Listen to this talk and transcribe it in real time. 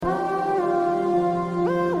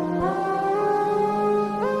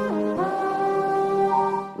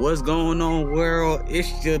What's going on, world?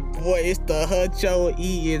 It's your boy, it's the Hutcho.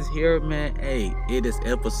 E is here, man. Hey, it is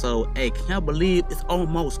episode 8. Can't believe it's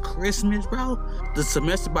almost Christmas, bro. The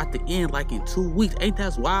semester about to end like in 2 weeks. Ain't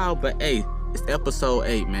that wild? But hey, it's episode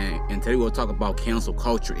 8, man. And today we'll talk about cancel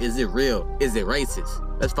culture. Is it real? Is it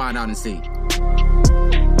racist? Let's find out and see.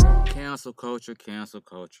 Cancel culture, cancel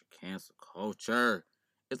culture, cancel culture.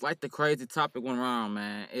 It's like the crazy topic went around,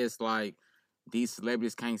 man. It's like these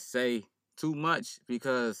celebrities can't say too much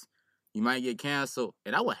because you might get canceled.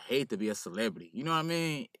 And I would hate to be a celebrity. You know what I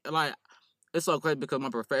mean? Like, it's so crazy because my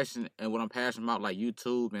profession and what I'm passionate about, like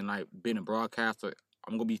YouTube and like being a broadcaster,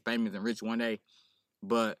 I'm gonna be famous and rich one day.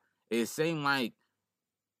 But it seemed like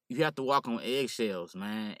you have to walk on eggshells,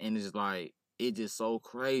 man. And it's like it's just so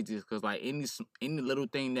crazy because like any little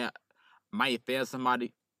thing that might offend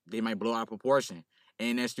somebody, they might blow out of proportion.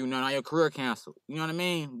 And that's now your career canceled. You know what I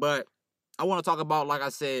mean? But I want to talk about, like I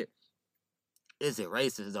said, is it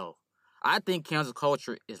racist though? I think cancel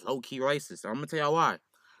culture is low key racist. I'm gonna tell y'all why.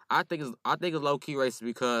 I think it's low key racist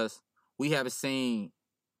because we have seen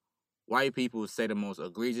white people say the most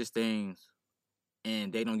egregious things,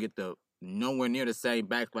 and they don't get the nowhere near the same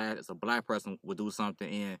backlash as a black person would do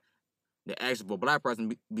something, and the actual black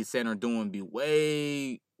person be saying or doing be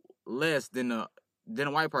way less than a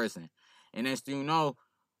white person. And next thing you know,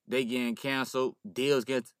 they getting canceled. Deals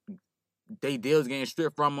getting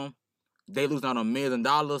stripped from them. They losing out on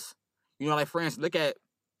 $1,000,000. You know, like for instance, look at,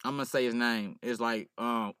 I'm gonna say his name. It's like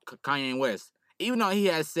Kanye West. Even though he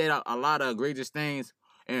has said a lot of egregious things,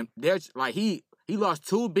 and there's like he lost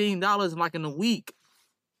 $2 billion like in a week.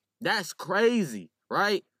 That's crazy,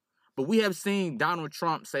 right? But we have seen Donald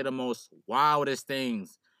Trump say the most wildest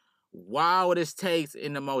things, wildest takes,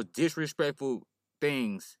 in the most disrespectful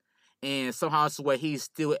things, and somehow it's where he's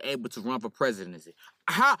still able to run for presidency.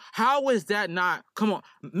 How is that not? Come on,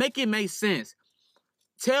 make it make sense.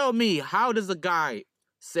 Tell me, how does a guy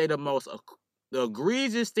say the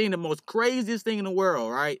egregious thing, the most craziest thing in the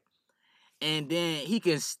world, right? And then he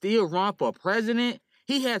can still run for president?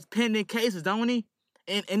 He has pending cases, don't he?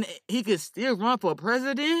 And he can still run for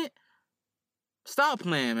president? Stop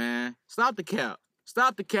playing, man. Stop the cap.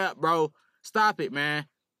 Stop the cap, bro. Stop it, man.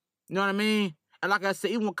 You know what I mean? And like I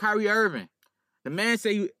said, even with Kyrie Irving, the man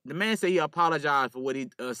said he apologized for what he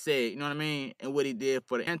said. You know what I mean? And what he did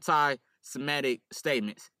for the anti-Semitic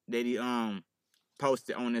statements that he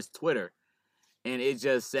posted on his Twitter. And it's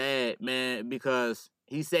just sad, man, because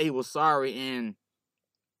he said he was sorry and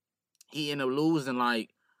he ended up losing like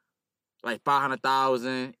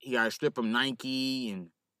 500,000. He got stripped from Nike, and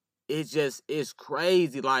it's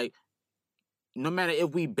crazy. Like, no matter if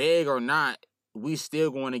we beg or not, we still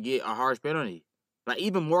going to get a harsh penalty. Like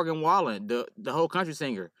even Morgan Wallen, the whole country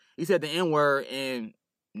singer, he said the N-word and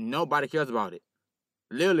nobody cares about it.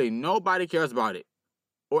 Literally, nobody cares about it.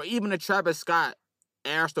 Or even the Travis Scott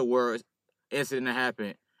afterwards incident that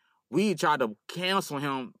happened, we tried to cancel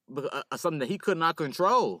him because of something that he could not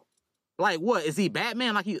control. Like what? Is he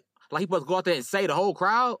Batman? Like he supposed to go out there and say the whole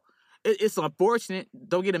crowd? It's unfortunate.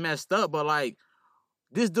 Don't get it messed up, but like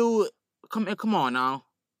this dude, come on now.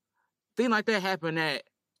 Thing like that happen at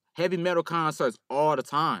heavy metal concerts all the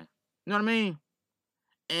time. You know what I mean?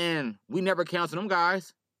 And we never cancel them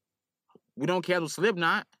guys. We don't cancel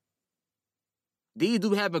Slipknot. These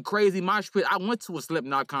dudes having crazy mosh pit. I went to a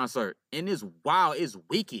Slipknot concert, and it's wild. It's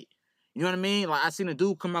wicked. You know what I mean? Like, I seen a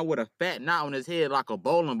dude come out with a fat knot on his head like a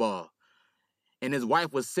bowling ball. And his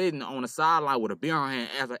wife was sitting on the sideline with a beer in her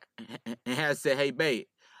hand and had said, "Hey, babe,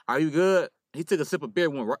 are you good?" He took a sip of beer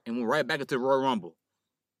and went right back into the Royal Rumble.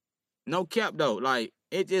 No cap, though. Like,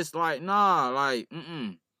 it just like, nah, like,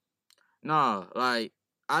 nah. Like,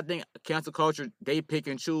 I think cancel culture, they pick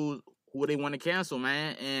and choose who they want to cancel,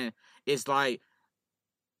 man. And it's like,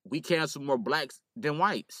 we cancel more blacks than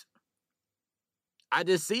whites. I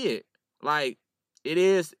just see it. Like, it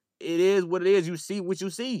is what it is. You see what you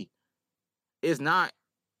see. It's not,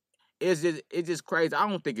 it's just crazy. I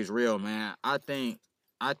don't think it's real, man. I think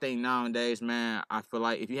nowadays, man, I feel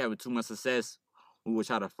like if you're having too much success, we would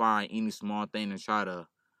try to find any small thing and try to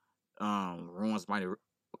ruin somebody's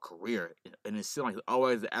career. And it seems like it's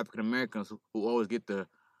always the African Americans who always get the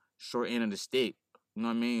short end of the stick. You know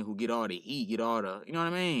what I mean? Who get all the heat, get all the, you know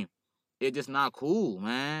what I mean? It's just not cool,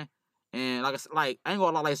 man. And like I said, like, I ain't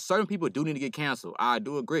gonna lie, like certain people do need to get canceled. I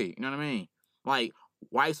do agree. You know what I mean? Like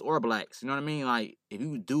whites or blacks. You know what I mean? Like if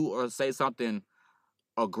you do or say something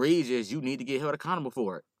egregious, you need to get held accountable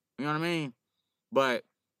for it. You know what I mean? But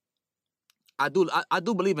I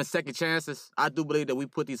do believe in second chances. I do believe that we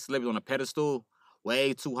put these celebrities on a pedestal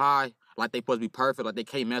way too high, like they supposed to be perfect, like they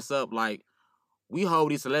can't mess up. Like we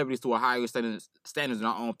hold these celebrities to a higher standards than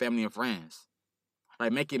our own family and friends.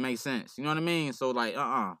 Like, make it make sense. You know what I mean? So, like,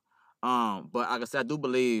 but like I said, I do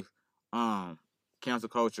believe cancel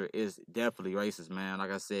culture is definitely racist, man. Like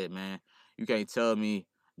I said, man, you can't tell me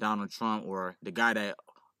Donald Trump or the guy that,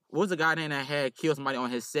 what was the guy that had killed somebody on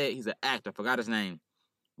his set? He's an actor, forgot his name.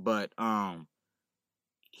 But how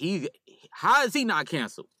is he not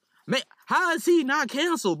canceled? Man, how is he not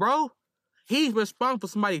canceled, bro? He's responsible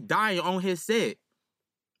for somebody dying on his set.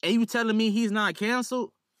 And you telling me he's not canceled?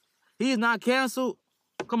 He's not canceled?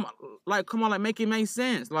 Come on, make it make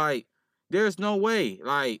sense. Like, there's no way.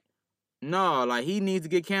 Like, no, like, he needs to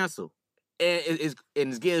get canceled. And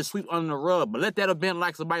it's getting swept under the rug. But let that have been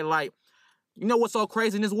like somebody like, you know what's so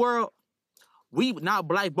crazy in this world? We not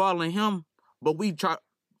blackballing him, but we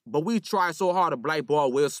try so hard to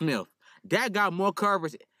blackball Will Smith. That got more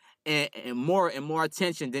coverage and more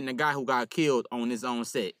attention than the guy who got killed on his own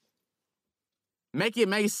set. Make it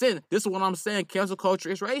make sense. This is what I'm saying. Cancel culture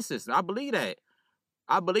is racist. I believe that.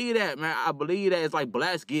 I believe that, man. I believe that it's like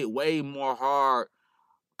blacks get way more hard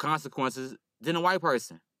consequences than a white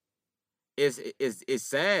person. It's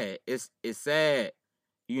sad. It's sad.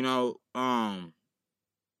 You know,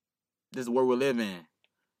 this is where we live in.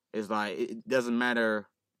 It's like, it doesn't matter.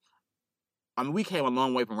 I mean, we came a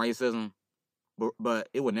long way from racism, but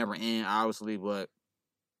it would never end, obviously. But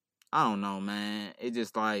I don't know, man. It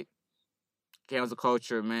just like cancel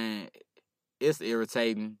culture, man. It's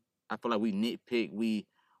irritating. I feel like we nitpick. We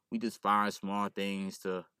just find small things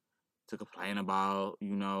to complain about,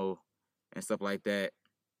 you know, and stuff like that.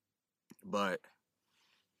 But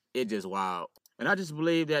it just wild. And I just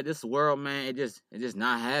believe that this world, man, it just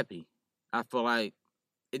not happy. I feel like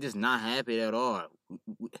it just not happy at all.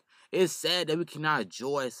 It's sad that we cannot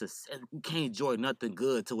enjoy success. We can't enjoy nothing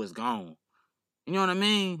good till it's gone. You know what I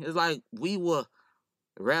mean? It's like we would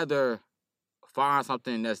rather find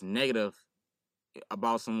something that's negative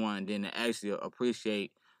about someone than to actually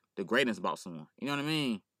appreciate the greatness about someone. You know what I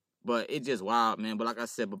mean? But it's just wild, man. But like I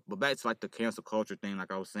said, but back to like the cancel culture thing,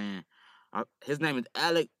 like I was saying, his name is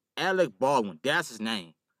Alec Baldwin. That's his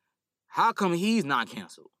name. How come he's not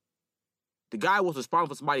canceled? The guy was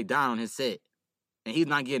responsible for somebody dying on his set, and he's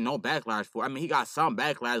not getting no backlash for it. I mean, he got some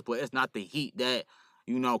backlash, but it's not the heat that,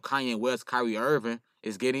 you know, Kanye West, Kyrie Irving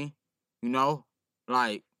is getting. You know,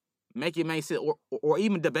 like, make it make sense, or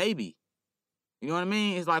even DaBaby. You know what I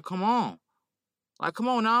mean? It's like, come on. Like, come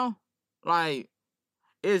on now. Like,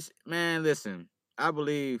 it's, man, listen, I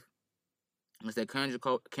believe it's that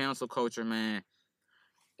cancel culture, man.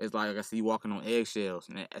 It's like I see you walking on eggshells,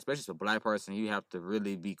 and especially as a black person, you have to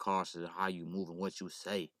really be cautious of how you move and what you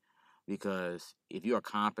say, because if you're a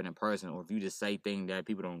confident person, or if you just say things that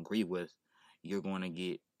people don't agree with, you're gonna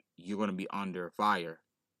be under fire,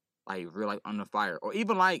 like real like under fire. Or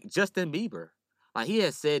even like Justin Bieber, like he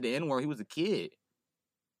had said the N-word. He was a kid.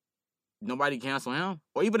 Nobody cancel him,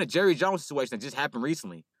 or even a Jerry Jones situation that just happened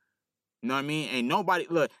recently. You know what I mean? Ain't nobody,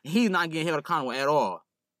 look, he's not getting held accountable at all.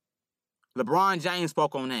 LeBron James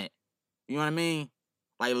spoke on that. You know what I mean?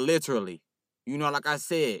 Like, literally. You know, like I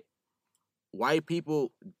said, white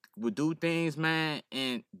people would do things, man,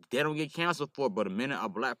 and they don't get canceled for it. But the minute a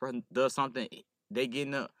black person does something, they get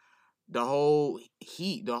in the whole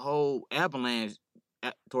heat, the whole avalanche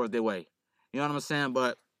towards their way. You know what I'm saying?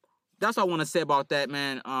 But that's what I want to say about that,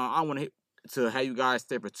 man. I don't want to have you guys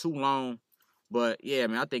stay for too long. But, yeah,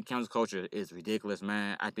 man, I think cancel culture is ridiculous,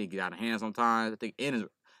 man. I think it get out of hand sometimes. I think it is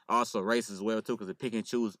also racist as well, too, because they pick and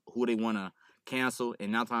choose who they want to cancel.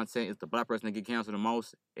 And 9 times 10, it's the black person that get canceled the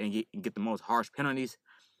most and get the most harsh penalties.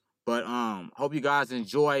 But hope you guys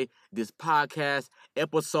enjoy this podcast.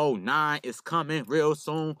 Episode 9 is coming real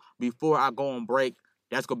soon. Before I go on break,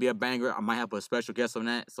 that's going to be a banger. I might have a special guest on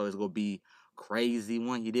that, so it's going to be crazy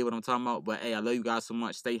one. You did what I'm talking about? But, hey, I love you guys so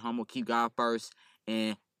much. Stay humble. Keep God first.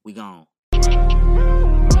 And we gone.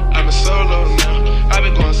 I'm a solo now.